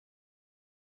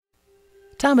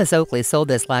Thomas Oakley sold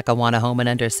this Lackawanna home in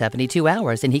under 72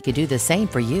 hours, and he could do the same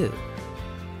for you.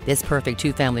 This perfect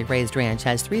two-family raised ranch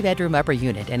has 3-bedroom upper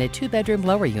unit and a 2-bedroom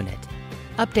lower unit.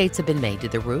 Updates have been made to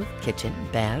the roof, kitchen,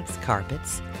 baths,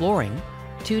 carpets, flooring,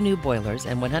 2 new boilers,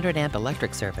 and 100-amp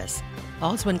electric service.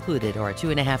 Also included are a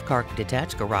 2.5-car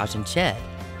detached garage and shed,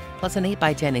 plus an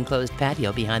 8x10 enclosed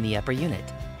patio behind the upper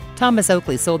unit. Thomas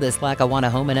Oakley sold this Lackawanna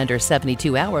home in under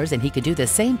 72 hours, and he could do the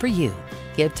same for you.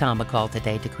 Give Tom a call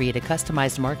today to create a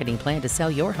customized marketing plan to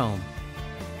sell your home.